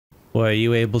Were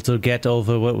you able to get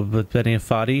over with Bennett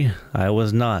Foddy? I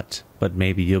was not, but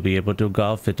maybe you'll be able to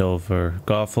golfing over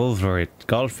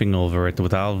it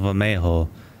with Alva Majo,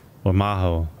 or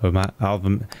Majo, or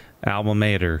Alva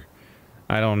Mater.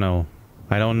 I don't know.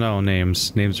 I don't know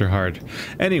names. Names are hard.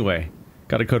 Anyway,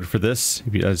 got a code for this,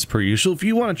 as per usual. If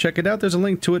you want to check it out, there's a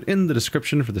link to it in the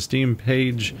description for the Steam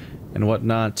page and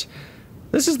whatnot.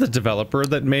 This is the developer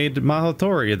that made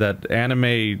Mahotori, that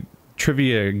anime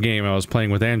trivia game I was playing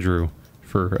with Andrew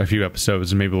for a few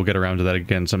episodes, and maybe we'll get around to that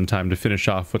again sometime to finish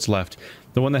off what's left.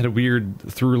 The one that had weird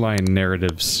through-line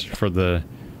narratives for the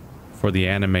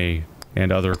anime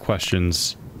and other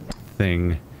questions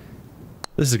thing.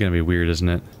 This is gonna be weird, isn't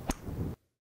it?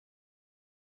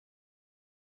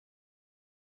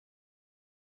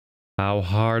 How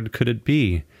hard could it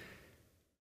be?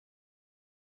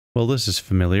 Well, this is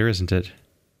familiar, isn't it?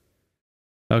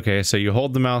 Okay, so you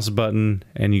hold the mouse button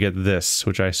and you get this,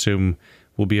 which I assume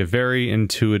will be a very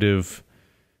intuitive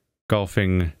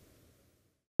golfing,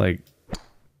 like,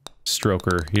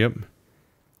 stroker. Yep.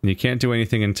 And you can't do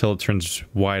anything until it turns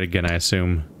wide again, I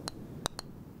assume.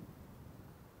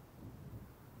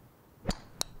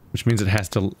 Which means it has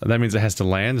to, that means it has to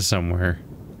land somewhere.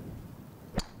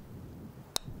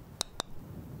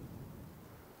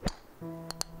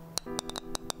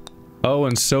 Oh,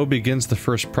 and so begins the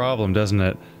first problem, doesn't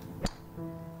it?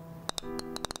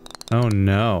 Oh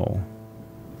no.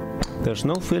 There's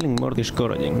no feeling more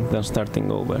discouraging than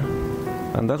starting over.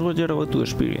 And that's what you're about to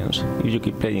experience if you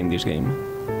keep playing this game.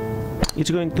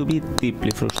 It's going to be deeply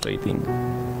frustrating.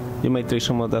 You might trade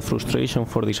some of that frustration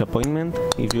for disappointment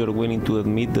if you're willing to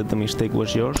admit that the mistake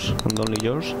was yours and only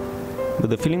yours, but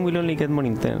the feeling will only get more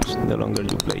intense the longer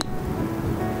you play.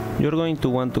 You're going to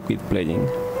want to quit playing,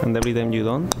 and every time you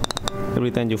don't,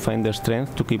 every time you find the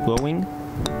strength to keep going,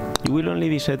 you will only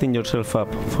be setting yourself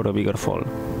up for a bigger fall.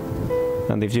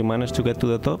 And if you manage to get to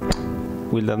the top,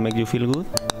 will that make you feel good?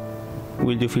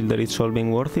 Will you feel that it's all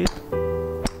being worth it?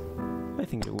 I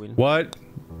think you will. What?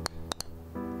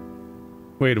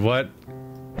 Wait, what?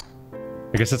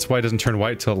 I guess that's why it doesn't turn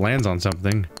white till it lands on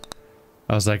something.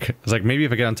 I was like, maybe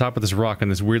if I get on top of this rock and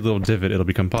this weird little divot, it'll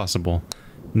become possible.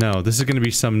 No, this is gonna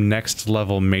be some next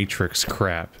level Matrix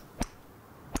crap.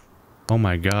 Oh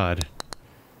my god.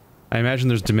 I imagine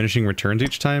there's diminishing returns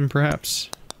each time, perhaps?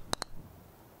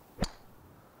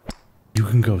 You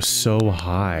can go so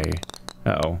high.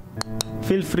 Uh-oh.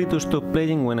 Feel free to stop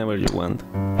playing whenever you want.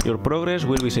 Your progress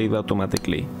will be saved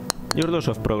automatically. Your dose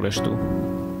of progress too.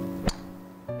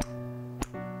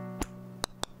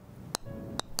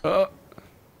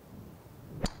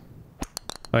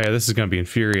 Oh yeah, this is gonna be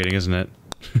infuriating, isn't it?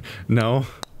 No?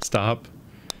 Stop.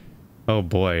 Oh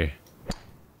boy.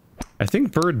 I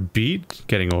think Bird beat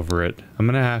getting over it. I'm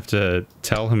gonna have to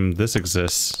tell him this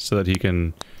exists so that he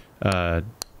can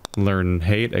learn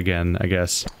hate again, I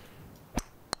guess.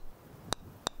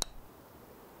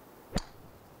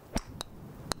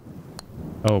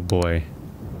 Oh boy.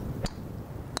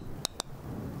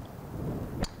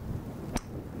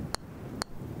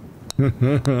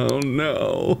 Oh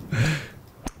no.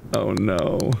 Oh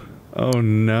no. Oh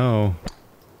no.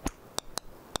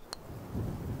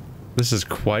 This is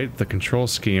quite the control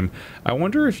scheme. I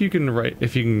wonder if you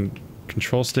can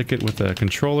control stick it with a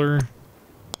controller.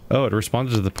 Oh, it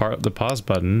responded to the pause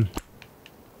button.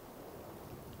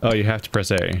 Oh, you have to press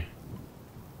A.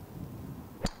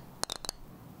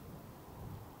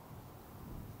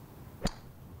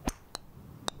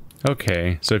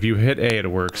 Okay, so if you hit A,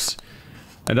 it works.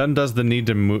 It undoes the need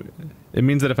to move. It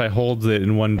means that if I hold it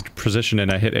in one position and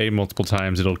I hit A multiple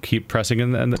times, it'll keep pressing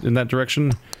in that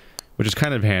direction, which is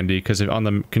kind of handy because on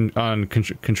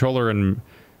the controller and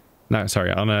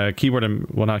on a keyboard and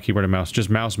well, not keyboard and mouse, just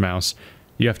mouse,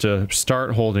 you have to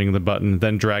start holding the button,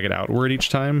 then drag it outward each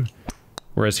time.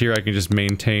 Whereas here, I can just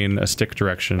maintain a stick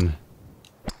direction.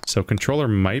 So controller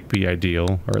might be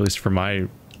ideal, or at least for my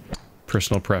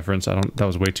personal preference. That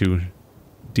was way too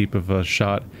deep of a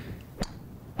shot.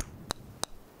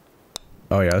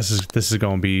 Oh yeah, this is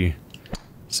gonna be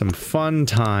some fun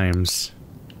times.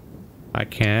 I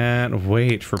can't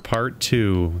wait for part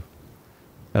 2.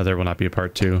 Oh, there will not be a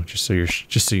part 2, just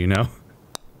so you know.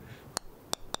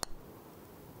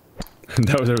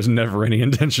 There was never any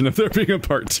intention of there being a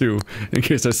part 2, in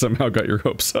case I somehow got your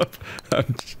hopes up.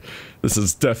 This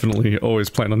is definitely always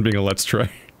planned on being a let's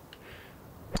try.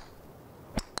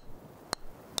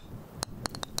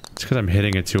 It's because I'm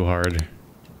hitting it too hard.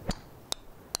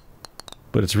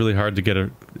 But it's really hard to get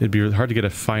it'd be hard to get a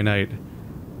finite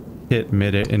hit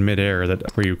in midair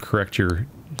where you correct your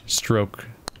stroke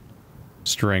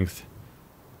strength.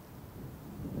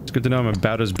 It's good to know I'm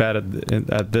about as bad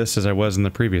at this as I was in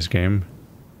the previous game.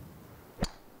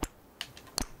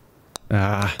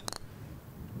 Ah.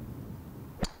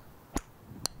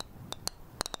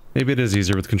 Maybe it is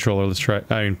easier with controller. Let's try...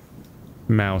 I mean,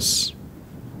 mouse.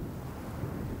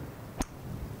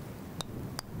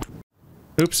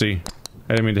 Oopsie.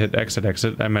 I didn't mean to hit exit.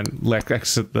 I meant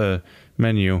exit the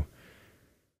menu.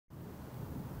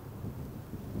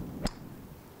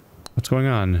 What's going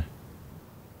on?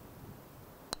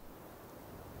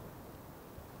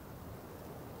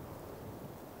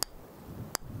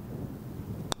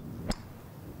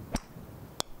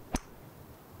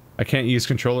 I can't use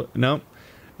controller. No.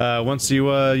 Once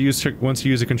you use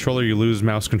a controller, you lose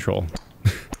mouse control.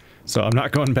 So I'm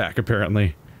not going back.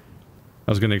 Apparently,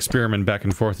 I was going to experiment back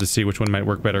and forth to see which one might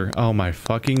work better. Oh my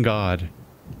fucking god!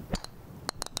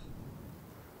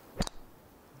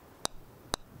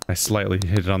 I slightly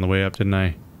hit it on the way up, didn't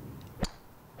I?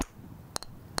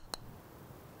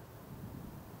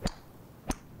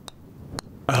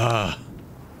 Ah!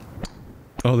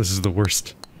 Oh, this is the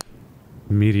worst.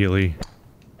 Immediately.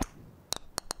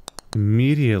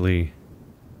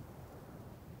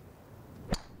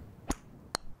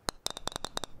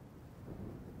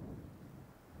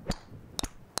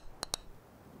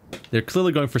 They're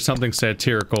clearly going for something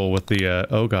satirical with the,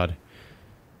 oh god.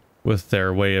 With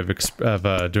their way of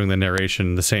doing the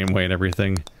narration the same way and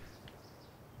everything.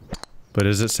 But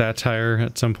is it satire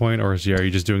at some point, or are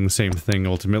you just doing the same thing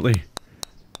ultimately?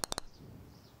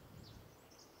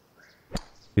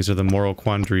 These are the moral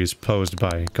quandaries posed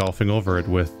by golfing over it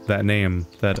with that name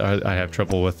that I have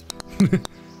trouble with.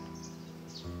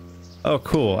 Oh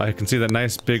cool, I can see that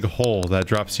nice big hole that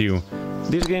drops you.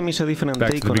 This game is a different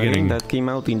take on a game that came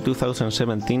out in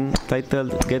 2017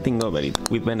 titled Getting Over It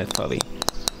with Bennett Foddy.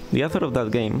 The author of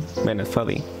that game, Bennett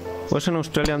Foddy, was an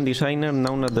Australian designer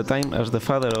known at the time as the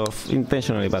father of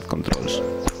intentionally bad controls.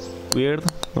 Weird,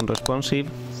 unresponsive,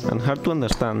 and hard to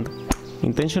understand,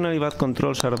 intentionally bad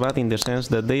controls are bad in the sense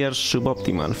that they are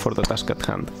suboptimal for the task at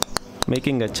hand,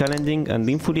 making a challenging and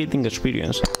infuriating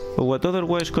experience of what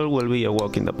otherwise could well be a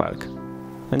walk in the park.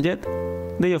 And yet,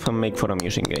 they often make for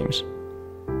amusing games.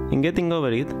 In Getting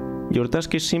Over It, your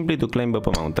task is simply to climb up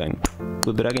a mountain,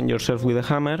 to dragging yourself with a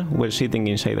hammer while sitting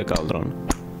inside a cauldron.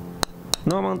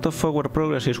 No amount of forward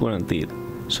progress is guaranteed,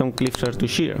 some cliffs are too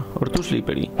sheer or too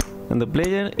slippery, and the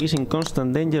player is in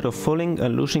constant danger of falling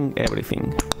and losing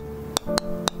everything.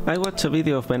 I watched a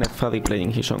video of Bennett Foddy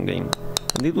playing his own game,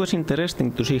 and it was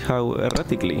interesting to see how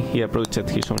erratically he approached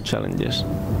his own challenges.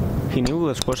 He knew it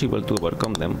was possible to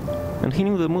overcome them, and he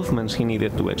knew the movements he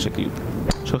needed to execute,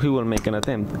 so he will make an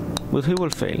attempt, but he will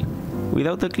fail,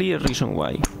 without a clear reason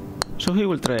why. So he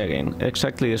will try again,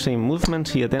 exactly the same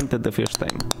movements he attempted the first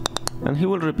time, and he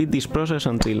will repeat this process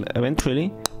until,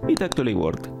 eventually, it actually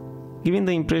worked, giving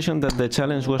the impression that the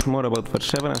challenge was more about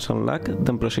perseverance and luck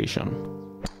than precision.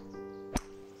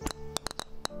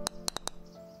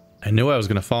 I knew I was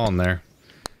gonna fall in there.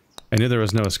 I knew there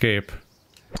was no escape.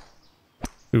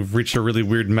 We've reached a really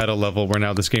weird meta level where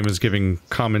now this game is giving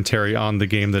commentary on the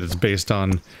game that it's based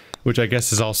on, which I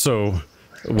guess is also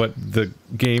what the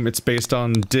game it's based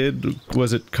on did.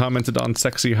 Was it commented on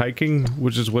sexy hiking,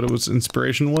 which is what its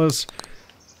inspiration was?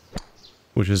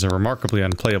 Which is a remarkably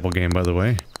unplayable game, by the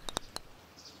way.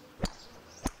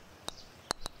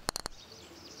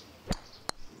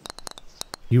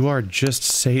 You are just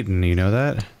Satan, you know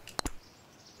that?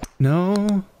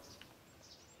 No?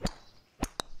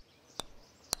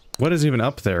 What is even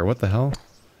up there? What the hell?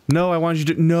 No, I want you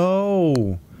to-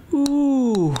 No!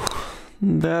 Ooh,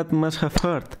 that must have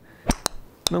hurt.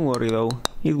 Don't worry though,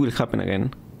 it will happen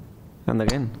again. And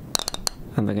again.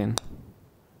 And again.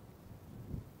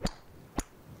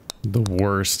 The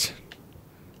worst.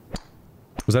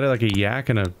 Was that like a yak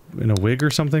in a wig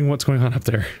or something? What's going on up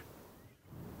there?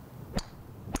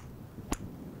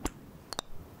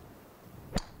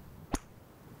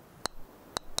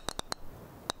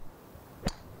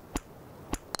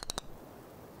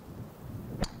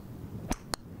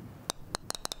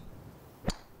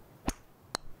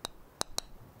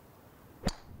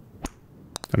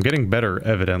 I'm getting better,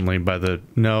 evidently, by the...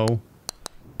 No.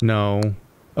 No.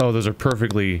 Oh, those are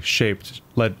perfectly shaped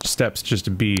led steps just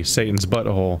to be Satan's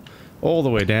butthole. All the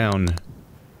way down.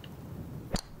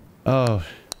 Oh.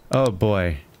 Oh,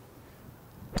 boy.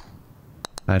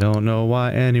 I don't know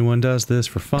why anyone does this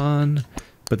for fun,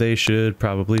 but they should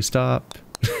probably stop.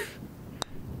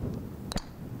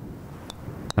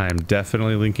 I'm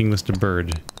definitely linking this to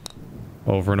Bird.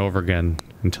 Over and over again,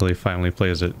 until he finally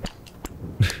plays it.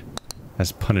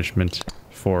 As punishment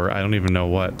for I don't even know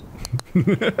what.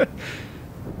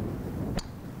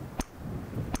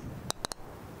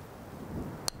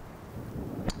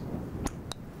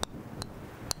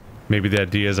 Maybe the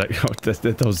idea is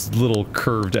that those little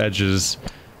curved edges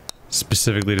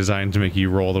specifically designed to make you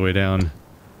roll the way down.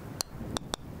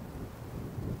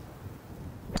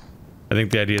 I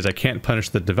think the idea is I can't punish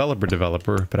the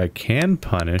developer, but I can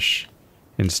punish,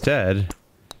 instead,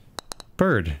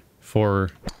 Bird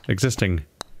for existing.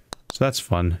 So that's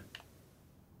fun.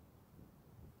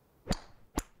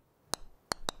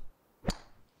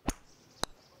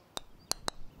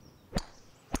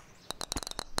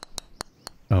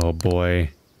 Oh boy.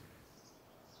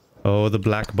 Oh, the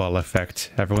black ball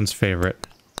effect. Everyone's favorite.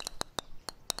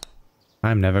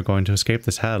 I'm never going to escape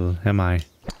this hell, am I?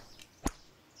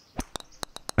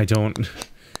 I don't...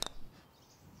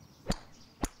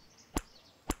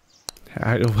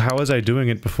 How was I doing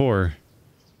it before?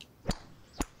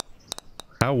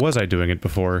 How was I doing it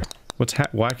before?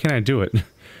 Why can't I do it?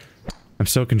 I'm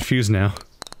so confused now.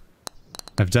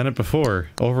 I've done it before,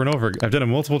 over and over. I've done it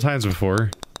multiple times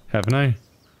before, haven't I?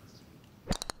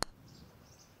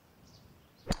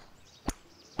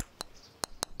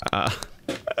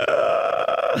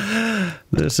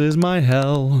 This is my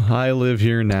hell. I live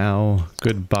here now.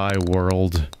 Goodbye,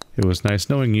 world. It was nice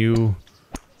knowing you.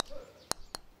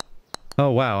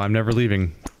 Oh wow, I'm never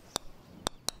leaving.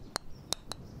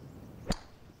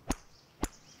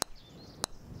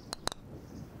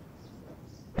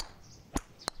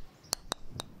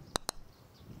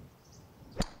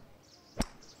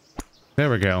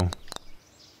 There we go.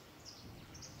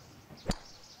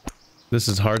 This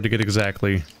is hard to get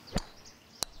exactly.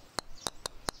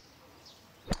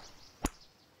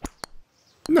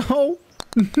 No!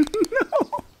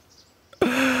 No!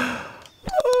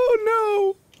 Oh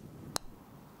no!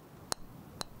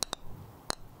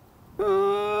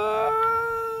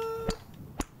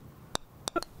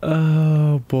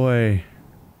 Oh boy.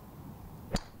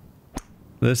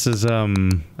 This is a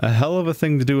hell of a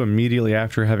thing to do immediately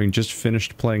after having just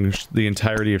finished playing the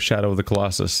entirety of Shadow of the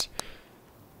Colossus.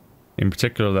 In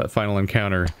particular, that final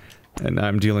encounter. And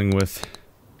I'm dealing with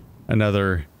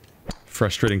another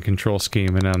frustrating control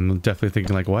scheme, and I'm definitely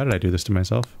thinking like, why did I do this to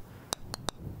myself?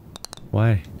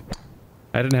 Why?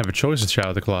 I didn't have a choice with Shadow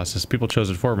of the Colossus. People chose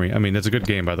it for me. I mean, it's a good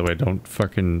game, by the way. Don't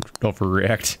fucking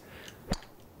overreact.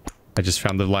 I just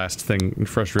found the last thing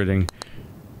frustrating.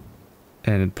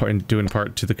 And due in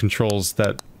part to the controls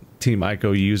that Team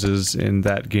Ico uses in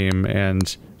that game,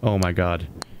 and oh my god.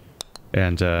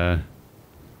 And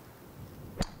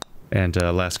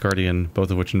Last Guardian,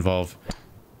 both of which involve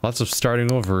lots of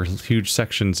starting over huge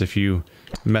sections if you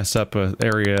mess up an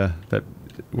area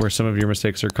where some of your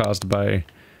mistakes are caused by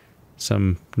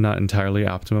some not entirely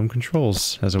optimum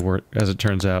controls, as it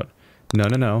turns out. No,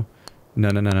 no, no. No,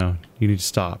 no, no, no. You need to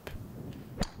stop.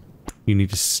 You need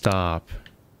to stop.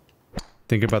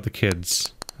 Think about the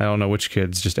kids. I don't know which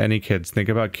kids, just any kids. Think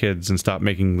about kids and stop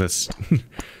making this.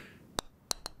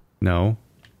 No.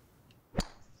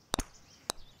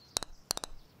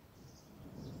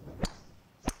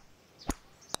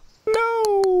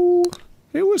 No!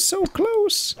 It was so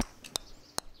close!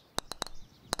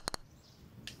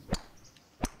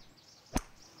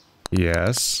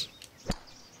 Yes.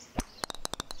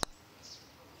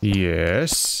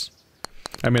 Yes.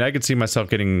 I mean, I could see myself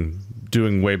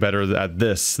doing way better at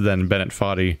this than Bennett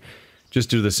Foddy, just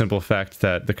due to the simple fact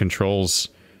that the controls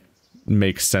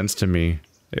make sense to me,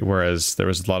 whereas there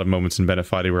was a lot of moments in Bennett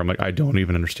Foddy where I'm like, I don't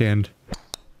even understand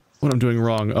what I'm doing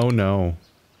wrong. Oh no.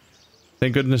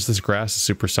 Thank goodness this grass is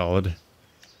super solid.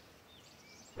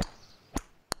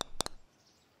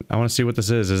 I want to see what this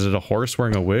is. Is it a horse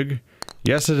wearing a wig?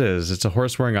 Yes, it is. It's a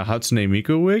horse wearing a Hatsune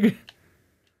Miku wig?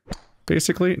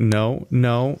 Basically, no,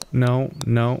 no, no,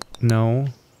 no, no.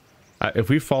 If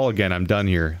we fall again, I'm done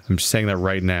here. I'm just saying that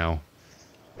right now.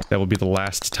 That will be the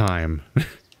last time.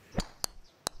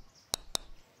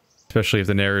 Especially if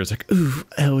the narrator's like, ooh,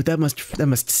 oh, that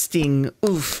must sting.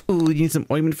 Oof, ooh, you need some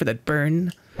ointment for that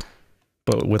burn.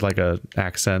 But with like a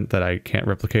accent that I can't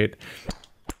replicate.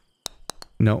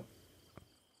 No.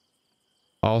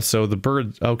 Also, the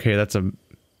bird. Okay, that's a.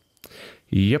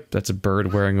 Yep, that's a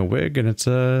bird wearing a wig, and it's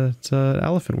a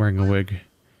elephant wearing a wig.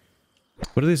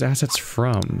 What are these assets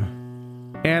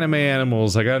from? Anime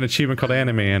animals. I got an achievement called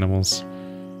Anime Animals.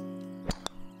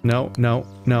 No, no,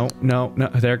 no, no, no.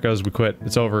 There it goes. We quit.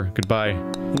 It's over. Goodbye.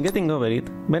 In getting over it,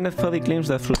 Bennett Foddy claims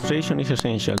that frustration is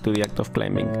essential to the act of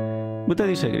climbing. But I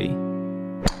disagree.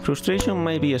 Frustration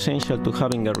might be essential to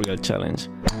having a real challenge,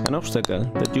 an obstacle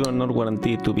that you are not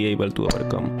guaranteed to be able to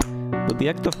overcome. But the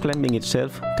act of climbing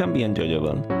itself can be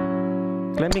enjoyable.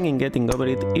 Climbing and getting over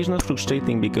it is not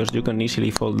frustrating because you can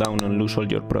easily fall down and lose all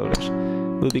your progress,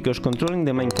 but because controlling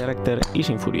the main character is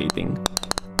infuriating.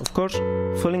 Of course,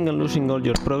 falling and losing all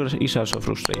your progress is also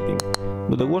frustrating.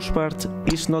 But the worst part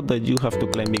is not that you have to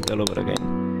climb it all over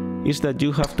again, it's that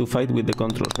you have to fight with the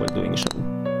controls while doing so.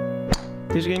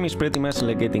 This game is pretty much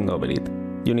like getting over it.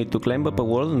 You need to climb up a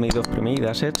wall made of pre-made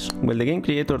assets, while the game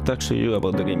creator talks to you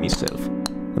about the game itself.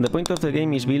 And the point of the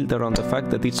game is built around the fact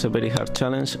that it's a very hard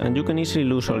challenge and you can easily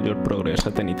lose all your progress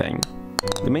at any time.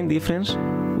 The main difference,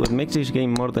 what makes this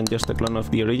game more than just a clone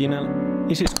of the original,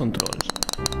 is its controls.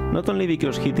 Not only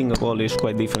because hitting a ball is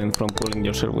quite different from pulling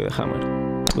yourself with a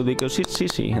hammer, but because it's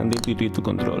easy and intuitive to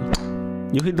control.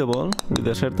 You hit the ball with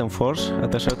a certain force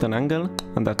at a certain angle,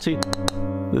 and that's it.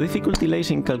 The difficulty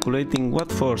lies in calculating what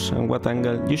force and what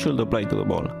angle you should apply to the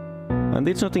ball. And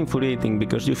it's not infuriating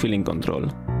because you feel in control.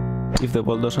 If the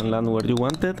ball doesn't land where you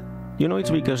wanted, you know it's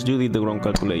because you did the wrong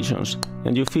calculations,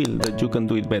 and you feel that you can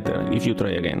do it better if you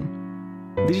try again.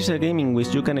 This is a game in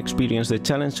which you can experience the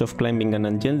challenge of climbing an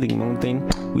unyielding mountain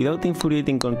without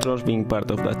infuriating controls being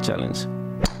part of that challenge.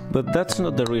 But that's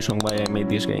not the reason why I made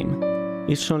this game.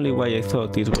 It's only why I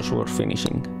thought it was worth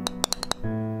finishing.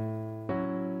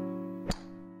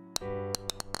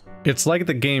 It's like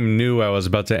the game knew I was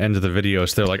about to end the video,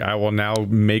 so they're like, I will now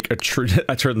make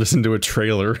I turned this into a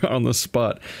trailer on the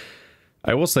spot.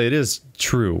 I will say it is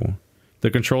true.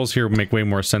 The controls here make way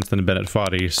more sense than Bennett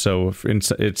Foddy, so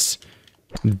it's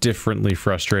differently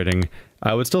frustrating.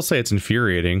 I would still say it's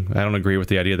infuriating. I don't agree with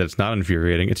the idea that it's not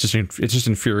infuriating. It's just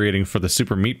infuriating for the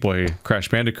Super Meat Boy Crash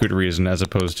Bandicoot reason, as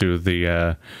opposed to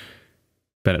the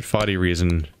Bennett Foddy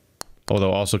reason.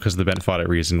 Although also because of the Bennett Foddy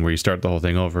reason, where you start the whole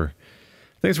thing over.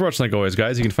 Thanks for watching, like always,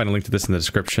 guys. You can find a link to this in the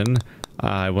description.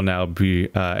 I will now be,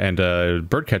 and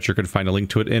Birdcatcher can find a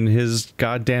link to it in his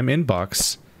goddamn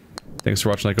inbox. Thanks for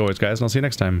watching, like always, guys, and I'll see you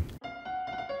next time.